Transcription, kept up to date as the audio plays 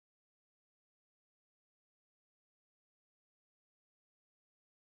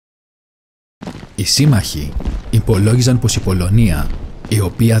Οι σύμμαχοι υπολόγιζαν πως η Πολωνία, η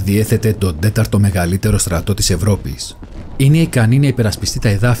οποία διέθετε τον 4ο μεγαλύτερο στρατό της Ευρώπης, είναι ικανή να υπερασπιστεί τα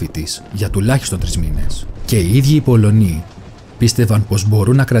εδάφη της για τουλάχιστον 3 μήνες. Και οι ίδιοι οι Πολωνοί πίστευαν πως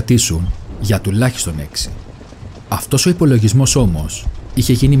μπορούν να κρατήσουν για τουλάχιστον 6. Αυτός ο υπολογισμός όμως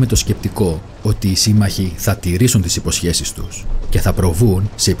είχε γίνει με το σκεπτικό ότι οι σύμμαχοι θα τηρήσουν τις υποσχέσεις τους και θα προβούν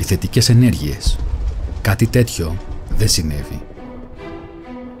σε επιθετικές ενέργειες. Κάτι τέτοιο δεν συνέβη.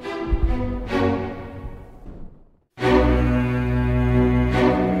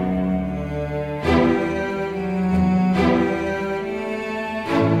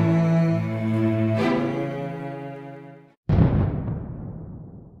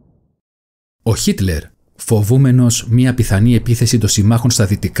 Ο Χίτλερ, φοβούμενος μία πιθανή επίθεση των συμμάχων στα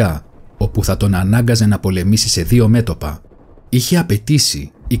δυτικά, όπου θα τον ανάγκαζε να πολεμήσει σε 2 μέτωπα, είχε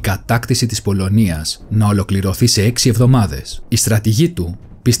απαιτήσει η κατάκτηση της Πολωνίας να ολοκληρωθεί σε 6 εβδομάδες. Οι στρατηγοί του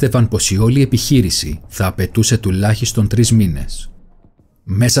πίστευαν πως η όλη επιχείρηση θα απαιτούσε τουλάχιστον 3 μήνες.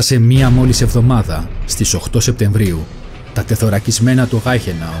 Μέσα σε μία μόλις εβδομάδα, στις 8 Σεπτεμβρίου, τα τεθωρακισμένα του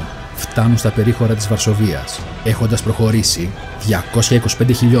Reichenau φτάνουν στα περίχωρα της Βαρσοβίας, έχοντας προχωρήσει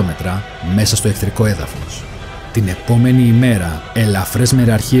 225 χιλιόμετρα μέσα στο εχθρικό έδαφος. Την επόμενη ημέρα, ελαφρές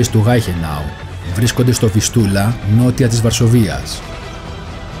μεραρχίες του Reichenau βρίσκονται στο Βιστούλα, νότια της Βαρσοβίας.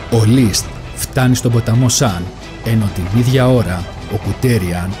 Ο Λίστ φτάνει στον ποταμό Σαν, ενώ την ίδια ώρα ο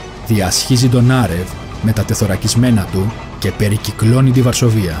Κουτέριαν διασχίζει τον Άρευ με τα τεθωρακισμένα του και περικυκλώνει τη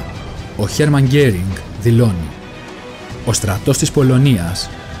Βαρσοβία. Ο Χέρμαν Γκέρινγκ δηλώνει: «Ο στρατός της Πολωνίας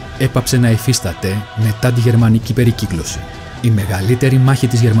έπαψε να υφίσταται μετά τη γερμανική περικύκλωση. Η μεγαλύτερη μάχη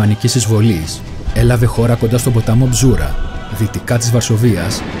της γερμανικής εισβολής έλαβε χώρα κοντά στον ποταμό Μπζούρα, δυτικά της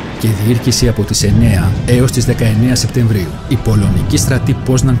Βαρσοβίας και διήρκησε από τις 9 έως τις 19 Σεπτεμβρίου. Οι πολωνικοί στρατοί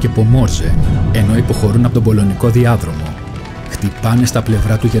Πόσναν και Πομόρζε, ενώ υποχωρούν από τον πολωνικό διάδρομο, χτυπάνε στα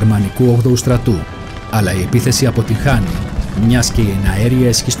πλευρά του γερμανικού 8ου στρατού, αλλά η επίθεση αποτυχάνει, μιας και η εναέρια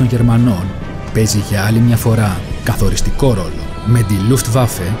εσχής των Γερμανών παίζει για άλλη μια φορά καθοριστικό ρόλο, με τη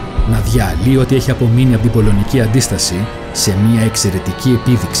Luftwaffe να διαλύει ό,τι έχει απομείνει από την πολωνική αντίσταση σε μια εξαιρετική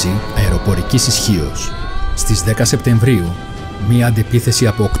επίδειξη αεροπορικής ισχύως. Στις 10 Σεπτεμβρίου, μια αντεπίθεση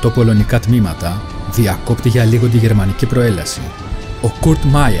από 8 πολωνικά τμήματα διακόπτει για λίγο τη γερμανική προέλαση. Ο Κουρτ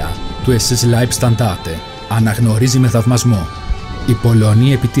Μάια του SS Leibstandarte αναγνωρίζει με θαυμασμό: «Οι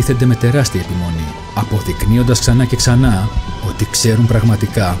Πολωνοί επιτίθενται με τεράστια επιμονή, αποδεικνύοντας ξανά και ξανά ότι ξέρουν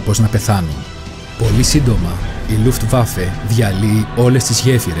πραγματικά πώς να πεθάνουν». Πολύ σύντομα, η Luftwaffe διαλύει όλες τις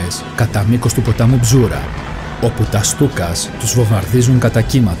γέφυρες κατά μήκος του ποταμού Μπζούρα, όπου τα Στούκας τους βομβαρδίζουν κατά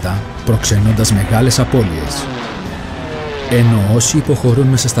κύματα, προξενώντας μεγάλες απώλειες. Ενώ όσοι υποχωρούν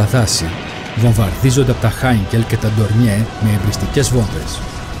μέσα στα δάση, βομβαρδίζονται από τα Χάινκελ και τα Ντορνιέ με εμπριστικές βόμβες.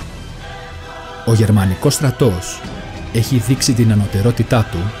 Ο γερμανικός στρατός έχει δείξει την ανωτερότητά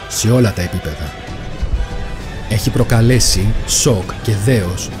του σε όλα τα επίπεδα. Έχει προκαλέσει σοκ και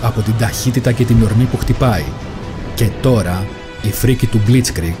δέος από την ταχύτητα και την ορμή που χτυπάει, και τώρα η φρίκη του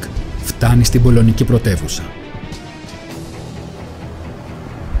blitzkrieg φτάνει στην πολωνική πρωτεύουσα.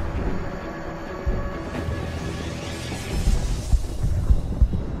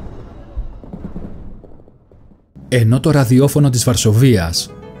 Ενώ το ραδιόφωνο της Βαρσοβίας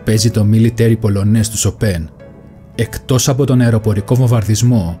παίζει το Military Polonais του Σοπέν, εκτός από τον αεροπορικό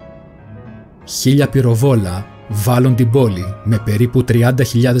βομβαρδισμό, 1000 πυροβόλα βάλουν την πόλη με περίπου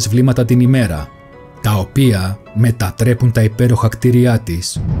 30.000 βλήματα την ημέρα, τα οποία μετατρέπουν τα υπέροχα κτίρια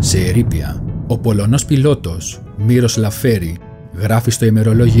της σε ερείπια. Ο Πολωνός πιλότος Μύρος Λαφέρη γράφει στο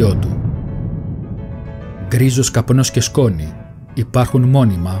ημερολόγιό του: «Γκρίζος καπνός και σκόνη υπάρχουν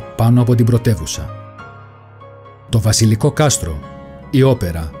μόνιμα πάνω από την πρωτεύουσα. Το βασιλικό κάστρο, η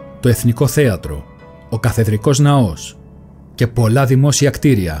όπερα, το εθνικό θέατρο, ο καθεδρικός ναός και πολλά δημόσια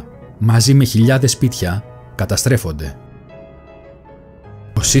κτίρια μαζί με χιλιάδες σπίτια καταστρέφονται.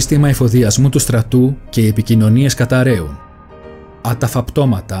 Το σύστημα εφοδιασμού του στρατού και οι επικοινωνίες καταραίουν. Άταφα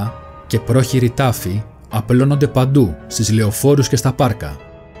πτώματα και πρόχειροι τάφοι απλώνονται παντού στις λεωφόρους και στα πάρκα.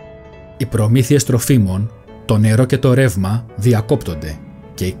 Οι προμήθειες τροφίμων, το νερό και το ρεύμα διακόπτονται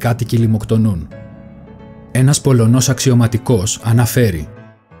και οι κάτοικοι λιμοκτονούν». Ένας Πολωνός αξιωματικός αναφέρει: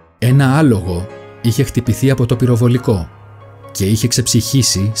 «Ένα άλογο είχε χτυπηθεί από το πυροβολικό και είχε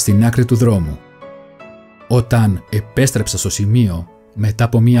ξεψυχήσει στην άκρη του δρόμου. Όταν επέστρεψα στο σημείο μετά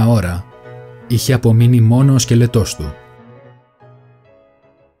από 1 ώρα, είχε απομείνει μόνο ο σκελετός του».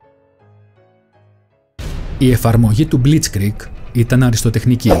 Η εφαρμογή του blitzkrieg ήταν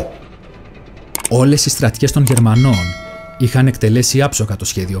αριστοτεχνική. Όλες οι στρατιές των Γερμανών είχαν εκτελέσει άψογα το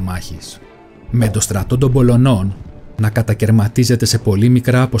σχέδιο μάχης, με το στρατό των Πολωνών να κατακερματίζεται σε πολύ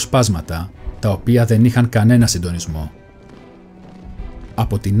μικρά αποσπάσματα, τα οποία δεν είχαν κανένα συντονισμό.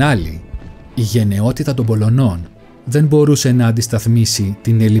 Από την άλλη, Η γενναιότητα των Πολωνών δεν μπορούσε να αντισταθμίσει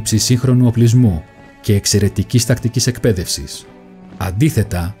την έλλειψη σύγχρονου οπλισμού και εξαιρετικής τακτικής εκπαίδευσης.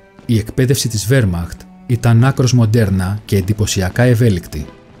 Αντίθετα, η εκπαίδευση της Wehrmacht ήταν άκρως μοντέρνα και εντυπωσιακά ευέλικτη.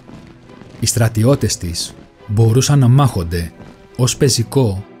 Οι στρατιώτες της μπορούσαν να μάχονται ως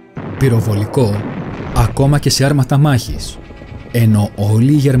πεζικό, πυροβολικό, ακόμα και σε άρματα μάχης, ενώ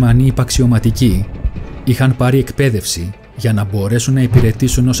όλοι οι Γερμανοί υπαξιωματικοί είχαν πάρει εκπαίδευση για να μπορέσουν να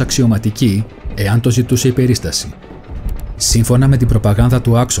υπηρετήσουν ως αξιωματικοί εάν το ζητούσε η περίσταση. Σύμφωνα με την προπαγάνδα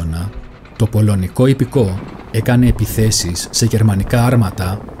του άξονα, το πολωνικό ιππικό έκανε επιθέσεις σε γερμανικά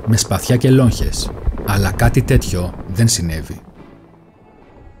άρματα με σπαθιά και λόγχες, αλλά κάτι τέτοιο δεν συνέβη.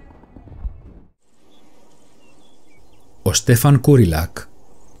 Ο Στέφαν Κούριλακ,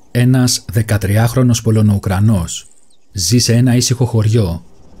 ένας 13χρονος Πολωνο-Ουκρανός, ζει σε ένα ήσυχο χωριό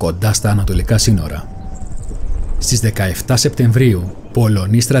κοντά στα ανατολικά σύνορα. Στις 17 Σεπτεμβρίου,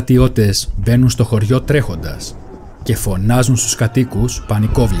 Πολωνοί στρατιώτες μπαίνουν στο χωριό τρέχοντας και φωνάζουν στους κατοίκους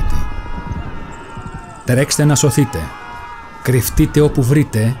πανικόβλητοι. «Τρέξτε να σωθείτε! Κρυφτείτε όπου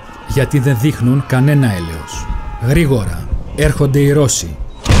βρείτε, γιατί δεν δείχνουν κανένα έλεος! Γρήγορα! Έρχονται οι Ρώσοι!»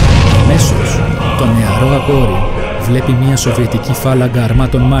 Αμέσως, το νεαρό αγόρι βλέπει μια σοβιετική φάλαγγα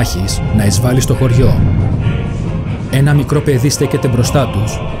αρμάτων μάχης να εισβάλλει στο χωριό. Ένα μικρό παιδί στέκεται μπροστά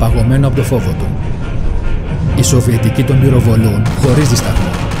τους, παγωμένο από το φόβο του. Οι Σοβιετικοί τον πυροβολούν χωρίς δισταγμό,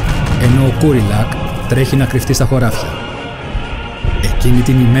 ενώ ο Κούριλακ τρέχει να κρυφτεί στα χωράφια. Εκείνη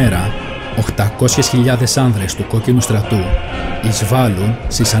την ημέρα, 800.000 άνδρες του κόκκινου στρατού εισβάλλουν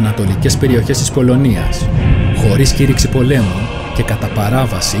στις ανατολικές περιοχές της Πολωνίας, χωρίς κήρυξη πολέμου και κατά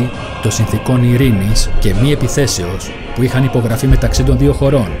παράβαση των συνθηκών ειρήνης και μη επιθέσεως που είχαν υπογραφεί μεταξύ των δύο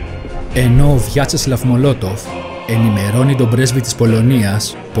χωρών, ενώ ο Βιάτσεσλαβ Μολότοφ ενημερώνει τον πρέσβη της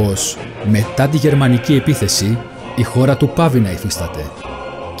Πολωνίας πως μετά τη γερμανική επίθεση η χώρα του πάβει να υφίσταται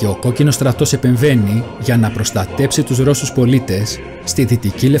και ο κόκκινος στρατός επεμβαίνει για να προστατέψει τους Ρώσους πολίτες στη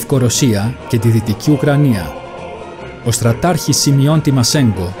Δυτική Λευκορωσία και τη Δυτική Ουκρανία. Ο στρατάρχης Σιμιών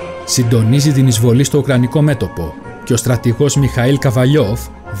Τιμασέγκο συντονίζει την εισβολή στο ουκρανικό μέτωπο και ο στρατηγός Μιχαήλ Καβαλιόφ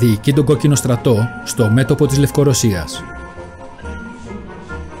διοικεί τον κόκκινο στρατό στο μέτωπο της Λευκορωσίας.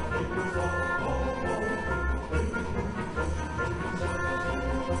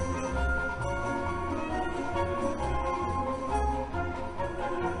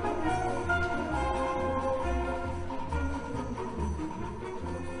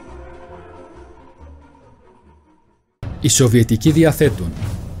 Οι Σοβιετικοί διαθέτουν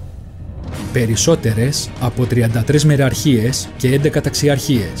περισσότερες από 33 μεραρχίες και 11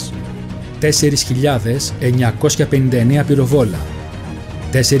 ταξιαρχίες, 4.959 πυροβόλα,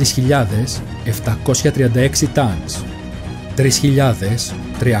 4.736 τάνκς,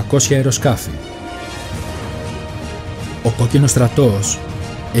 3.300 αεροσκάφη. Ο κόκκινος στρατός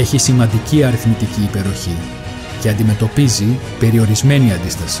έχει σημαντική αριθμητική υπεροχή και αντιμετωπίζει περιορισμένη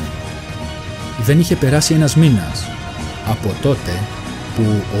αντίσταση. Δεν είχε περάσει ένας μήνας από τότε που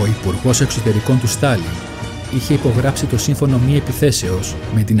ο Υπουργός Εξωτερικών του Στάλιν είχε υπογράψει το σύμφωνο μη επιθέσεως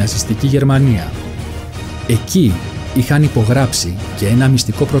με την ναζιστική Γερμανία. Εκεί είχαν υπογράψει και ένα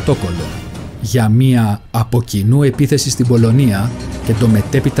μυστικό πρωτόκολλο για μία από κοινού επίθεση στην Πολωνία και το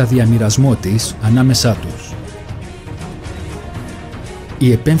μετέπειτα διαμοιρασμό της ανάμεσά τους.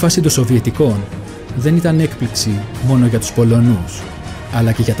 Η επέμβαση των Σοβιετικών δεν ήταν έκπληξη μόνο για τους Πολωνούς,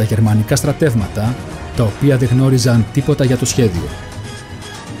 αλλά και για τα γερμανικά στρατεύματα, τα οποία δεν γνώριζαν τίποτα για το σχέδιο.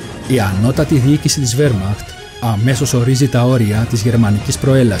 Η ανώτατη διοίκηση της Wehrmacht αμέσως ορίζει τα όρια της γερμανικής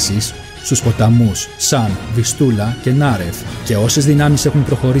προέλασης στους ποταμούς Σαν, Βιστούλα και Νάρεφ και όσες δυνάμεις έχουν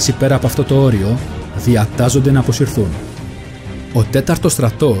προχωρήσει πέρα από αυτό το όριο διατάζονται να αποσυρθούν. Ο τέταρτος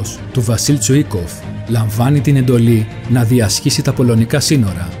στρατός του Βασίλ Τσουίκοφ λαμβάνει την εντολή να διασχίσει τα πολωνικά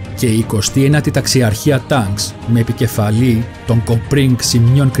σύνορα και η 29η ταξιαρχία τάγκς με επικεφαλή τον Κομπρίνγκ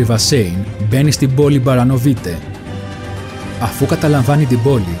Σιμιών Κρυβασέιν μπαίνει στην πόλη Μπαρανοβίτε. Αφού καταλαμβάνει την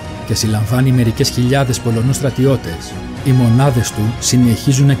πόλη και συλλαμβάνει μερικές χιλιάδες Πολωνούς στρατιώτες, οι μονάδες του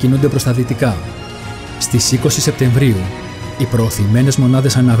συνεχίζουν να κινούνται προς τα δυτικά. Στις 20 Σεπτεμβρίου, οι προωθημένες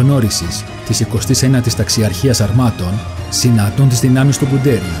μονάδες αναγνώρισης της 29ης Ταξιαρχίας Αρμάτων συναντούν τις δυνάμεις του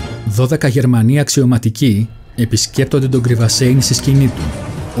Γκουντέρια. 12 Γερμανοί αξιωματικοί επισκέπτονται τον Κρυβασέιν στη σκηνή του,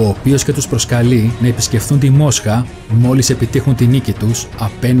 ο οποίος και τους προσκαλεί να επισκεφθούν τη Μόσχα μόλις επιτύχουν τη νίκη τους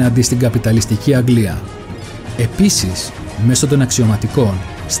απέναντι στην καπιταλιστική Αγγλία. Επίσης, μέσω των αξιωματικών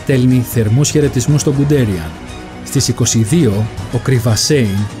στέλνει θερμούς χαιρετισμούς στον Γκουντέριαν. Στις 22, ο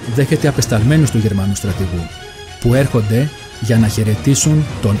Κρυβασέιν δέχεται απεσταλμένους του Γερμανού στρατηγού, που έρχονται για να χαιρετήσουν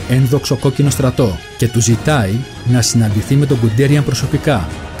τον ένδοξο κόκκινο στρατό και του ζητάει να συναντηθεί με τον Γκουντέριαν προσωπικά,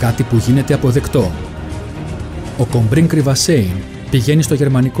 κάτι που γίνεται αποδεκτό. Ο Κομπρίνγκ Κρυβασέιν πηγαίνει στο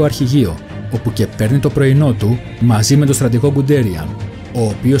γερμανικό αρχηγείο όπου και παίρνει το πρωινό του μαζί με τον στρατηγό Γκουντέριαν, ο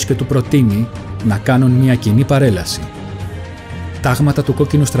οποίος και του προτείνει να κάνουν μια κοινή παρέλαση. Τάγματα του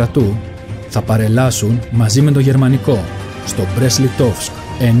κόκκινου στρατού θα παρελάσουν μαζί με το γερμανικό στο Μπρέσλιτόφσκ,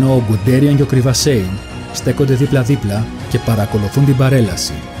 ενώ ο Γκουντέριαν και ο Κρυβασέιν στέκονται δίπλα-δίπλα και παρακολουθούν την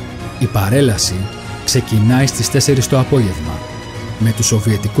παρέλαση. Η παρέλαση ξεκινάει στις 4 το απόγευμα, με τους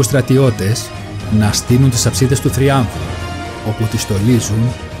Σοβιετικούς στρατιώτες να στείνουν τις αψίδες του θριάμβου, όπου τις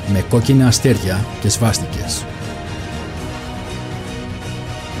στολίζουν με κόκκινα αστέρια και σβάστικες.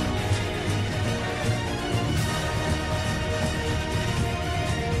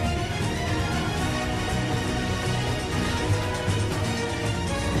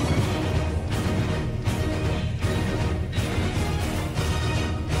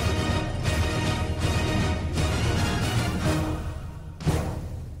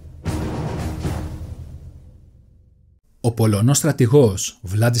 Ο Πολωνός στρατηγός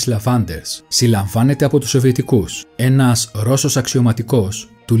Βλάντισλαβ Άντερς συλλαμβάνεται από τους Σοβιετικούς. Ένας Ρώσος αξιωματικός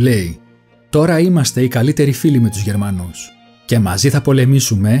του λέει «Τώρα είμαστε οι καλύτεροι φίλοι με τους Γερμανούς και μαζί θα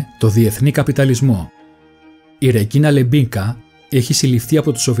πολεμήσουμε το διεθνή καπιταλισμό». Η Ρεγκίνα Λεμπίνκα έχει συλληφθεί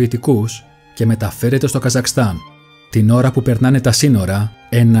από τους Σοβιετικούς και μεταφέρεται στο Καζακστάν. Την ώρα που περνάνε τα σύνορα,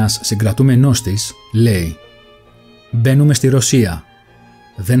 ένας συγκρατούμενός της λέει «Μπαίνουμε στη Ρωσία.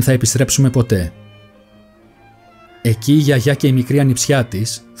 Δεν θα επιστρέψουμε ποτέ». Εκεί η γιαγιά και η μικρή ανιψιά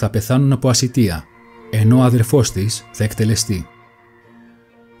της θα πεθάνουν από ασιτεία, ενώ ο αδερφός της θα εκτελεστεί.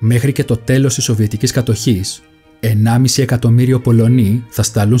 Μέχρι και το τέλος της Σοβιετικής κατοχής, 1,5 εκατομμύριο Πολωνοί θα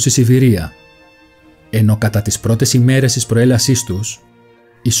σταλούν στη Σιβηρία, ενώ κατά τις πρώτες ημέρες της προέλασής τους,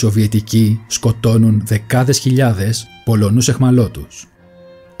 οι Σοβιετικοί σκοτώνουν δεκάδες χιλιάδες Πολωνούς αιχμαλώτους.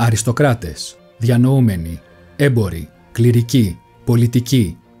 Αριστοκράτες, διανοούμενοι, έμποροι, κληρικοί,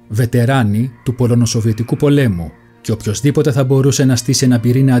 πολιτικοί, βετεράνοι του Πολωνοσοβιετικού πολέμου και οποιοσδήποτε θα μπορούσε να στήσει ένα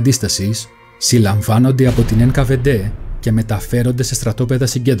πυρήνα αντίστασης, συλλαμβάνονται από την NKVD και μεταφέρονται σε στρατόπεδα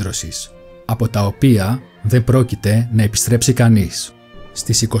συγκέντρωσης, από τα οποία δεν πρόκειται να επιστρέψει κανείς.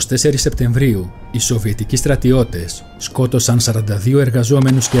 Στις 24 Σεπτεμβρίου, οι Σοβιετικοί στρατιώτες σκότωσαν 42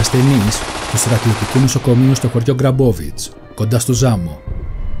 εργαζόμενους και ασθενείς του στρατιωτικού νοσοκομείου στο χωριό Γκραμπόβιτς, κοντά στο Ζάμο.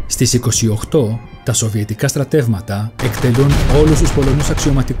 Στις 28, τα Σοβιετικά στρατεύματα εκτελούν όλους τους Πολωνούς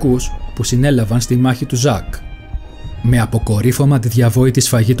αξιωματικούς που συνέλαβαν στη μάχη του Ζακ. Με αποκορύφωμα τη διαβόητη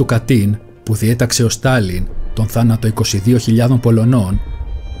σφαγή του Κατίν που διέταξε ο Στάλιν τον θάνατο 22.000 Πολωνών,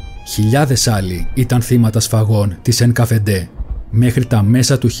 χιλιάδες άλλοι ήταν θύματα σφαγών της NKVD μέχρι τα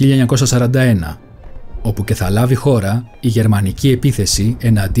μέσα του 1941, όπου και θα λάβει χώρα η γερμανική επίθεση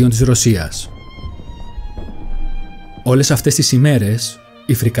εναντίον της Ρωσίας. Όλες αυτές τις ημέρες,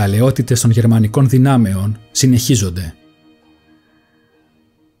 οι φρικαλαιότητες των γερμανικών δυνάμεων συνεχίζονται.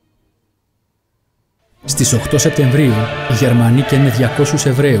 Στις 8 Σεπτεμβρίου, οι Γερμανοί καίνε 200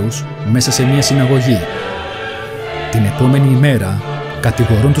 Εβραίους μέσα σε μια συναγωγή. Την επόμενη ημέρα,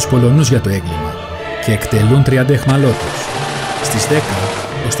 κατηγορούν τους Πολωνούς για το έγκλημα και εκτελούν 30 αιχμαλώτους. Στις 10,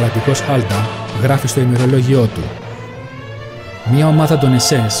 ο στρατηγός Χάλτα γράφει στο ημερολόγιό του «Μια ομάδα των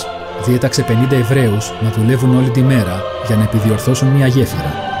SS διέταξε 50 Εβραίους να δουλεύουν όλη τη μέρα για να επιδιορθώσουν μια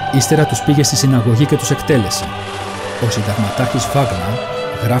γέφυρα. Ύστερα τους πήγε στη συναγωγή και τους εκτέλεσε». Ο συνταγματάρχης Βάγνα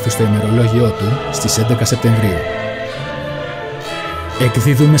γράφει στο ημερολόγιό του στις 11 Σεπτεμβρίου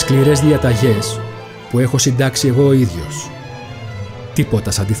 «Εκδίδουμε σκληρές διαταγές που έχω συντάξει εγώ ο ίδιος.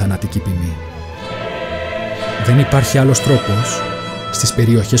 Τίποτα σαν τη θανατική ποινή. Δεν υπάρχει άλλος τρόπος στις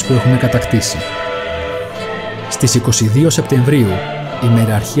περιοχές που έχουμε κατακτήσει». Στις 22 Σεπτεμβρίου, η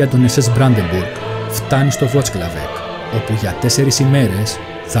μεραρχία των SS Brandenburg φτάνει στο Βότσκλαβεκ, όπου για 4 ημέρες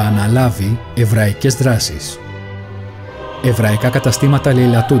θα αναλάβει εβραϊκές δράσεις. Εβραϊκά καταστήματα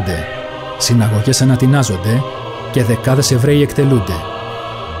λαιλατούνται, συναγωγές ανατινάζονται και δεκάδες Εβραίοι εκτελούνται.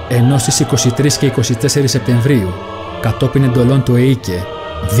 Ενώ στις 23 και 24 Σεπτεμβρίου, κατόπιν εντολών του ΕΙΚΕ,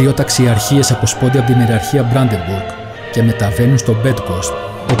 2 ταξιαρχίες αποσπώνται από τη μεραρχία Μπράντεμπουργκ και μεταβαίνουν στο Μπέτκοστ,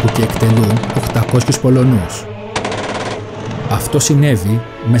 όπου και εκτελούν 800 Πολωνούς. Αυτό συνέβη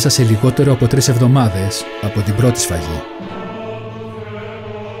μέσα σε λιγότερο από 3 εβδομάδες από την πρώτη σφαγή.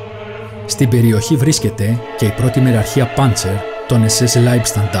 Στην περιοχή βρίσκεται και η πρώτη μεραρχία Πάντσερ των SS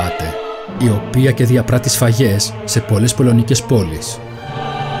Leibstandarte, η οποία και διαπράττει σφαγές σε πολλές πολωνικές πόλεις.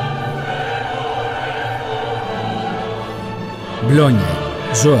 Μπλόνιε,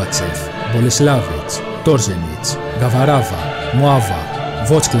 Ζόατσεφ, Μπολεσλάβιτς, Τόρζενιτς, Γαβαράβα, Μοάβα,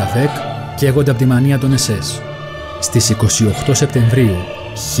 Βότσκλαβεκ καίγονται από τη μανία των SS. Στις 28 Σεπτεμβρίου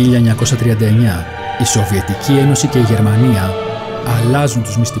 1939, η Σοβιετική Ένωση και η Γερμανία αλλάζουν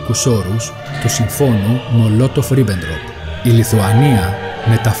τους μυστικούς όρους του συμφώνου Μολότοφ-Ρίμπεντροπ. Η Λιθουανία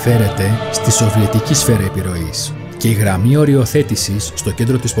μεταφέρεται στη Σοβιετική σφαίρα επιρροής και η γραμμή οριοθέτησης στο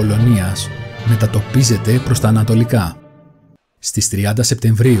κέντρο της Πολωνίας μετατοπίζεται προς τα ανατολικά. Στις 30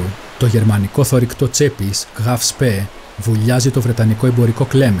 Σεπτεμβρίου, το γερμανικό θωρηκτό τσέπης Weiss βουλιάζει το βρετανικό εμπορικό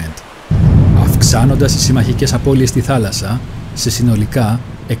Clement, αυξάνοντας τις συμμαχικές απώλειες στη θάλασσα σε συνολικά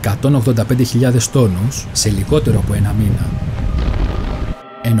 185.000 τόνους σε λιγότερο από ένα μήνα.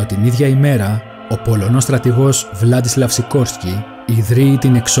 Ενώ την ίδια ημέρα, ο Πολωνός στρατηγός Władysław Sikorski ιδρύει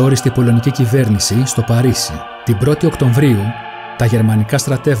την εξόριστη πολωνική κυβέρνηση στο Παρίσι. Την 1η Οκτωβρίου, τα γερμανικά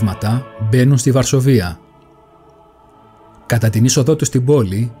στρατεύματα μπαίνουν στη Βαρσοβία. Κατά την είσοδό τους στην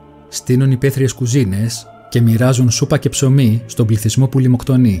πόλη, στείνουν υπαίθριες κουζίνες και μοιράζουν σούπα και ψωμί στον πληθυσμό που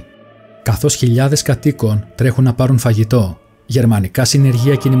λιμοκτονεί. Καθώς χιλιάδες κατοίκων τρέχουν να πάρουν φαγητό, γερμανικά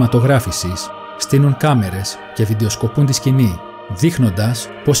συνεργεία κινηματογράφησης στείνουν κάμερες και βιντεοσκοπούν τη σκηνή, δείχνοντας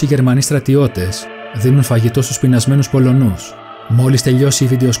πως οι Γερμανοί στρατιώτες δίνουν φαγητό στους πεινασμένους Πολωνούς. Μόλις τελειώσει η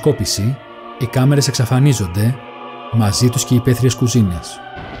βιντεοσκόπηση, οι κάμερες εξαφανίζονται, μαζί τους και οι υπαίθριες κουζίνες.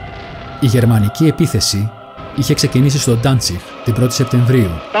 Η γερμανική επίθεση είχε ξεκινήσει στο Ντάντσιχ την 1η Σεπτεμβρίου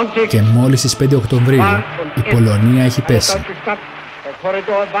και μόλις στις 5 Οκτωβρίου η Πολωνία έχει πέσει.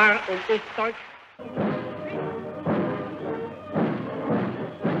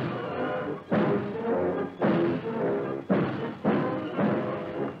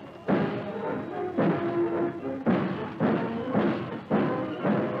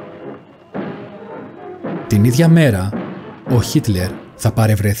 Την ίδια μέρα, ο Χίτλερ θα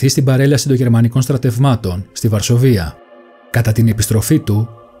παρευρεθεί στην παρέλαση των γερμανικών στρατευμάτων στη Βαρσοβία. Κατά την επιστροφή του,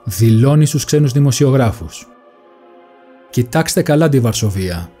 δηλώνει στους ξένους δημοσιογράφους: «Κοιτάξτε καλά τη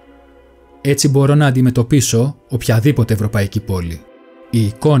Βαρσοβία. Έτσι μπορώ να αντιμετωπίσω οποιαδήποτε ευρωπαϊκή πόλη». Οι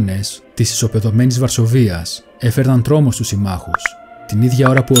εικόνες της ισοπεδωμένης Βαρσοβίας έφερναν τρόμο στους συμμάχους, την ίδια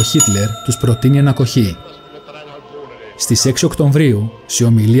ώρα που ο Χίτλερ τους προτείνει ανακοχή. Στις 6 Οκτωβρίου, σε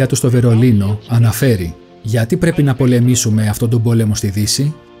ομιλία του στο Βερολίνο, αναφέρει: «Γιατί πρέπει να πολεμήσουμε αυτόν τον πόλεμο στη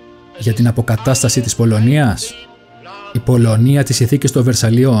Δύση? Για την αποκατάσταση της Πολωνίας? Η Πολωνία της Συνθήκης των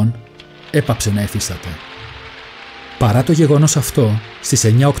Βερσαλιών έπαψε να εφίσταται». Παρά το γεγονός αυτό, στις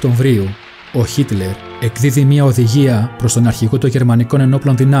 9 Οκτωβρίου, ο Χίτλερ εκδίδει μια οδηγία προς τον αρχηγό των γερμανικών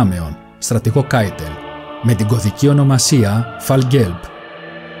ενόπλων δυνάμεων, στρατηγό Κάιτελ, με την κωδική ονομασία Fallgelb.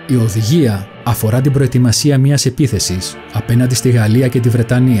 Η οδηγία αφορά την προετοιμασία μιας επίθεσης απέναντι στη Γαλλία και τη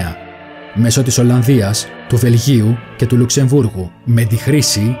Βρετανία, μέσω της Ολλανδίας, του Βελγίου και του Λουξεμβούργου, με τη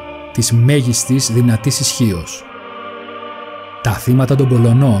χρήση της μέγιστης δυνατής ισχύος. Τα θύματα των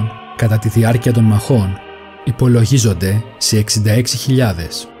Πολωνών κατά τη διάρκεια των μαχών υπολογίζονται σε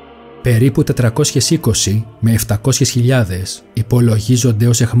 66.000. Περίπου 420 με 700.000 υπολογίζονται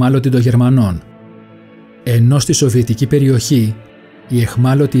ως εχμάλωτοι των Γερμανών, ενώ στη Σοβιετική περιοχή οι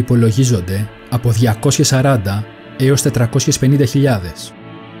εχμάλωτοι υπολογίζονται από 240 έως 450.000.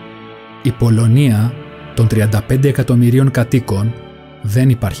 Η Πολωνία των 35 εκατομμυρίων κατοίκων δεν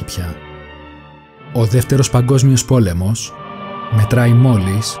υπάρχει πια. Ο Δεύτερος Παγκόσμιος Πόλεμος μετράει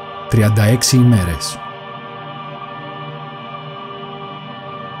μόλις 36 ημέρες.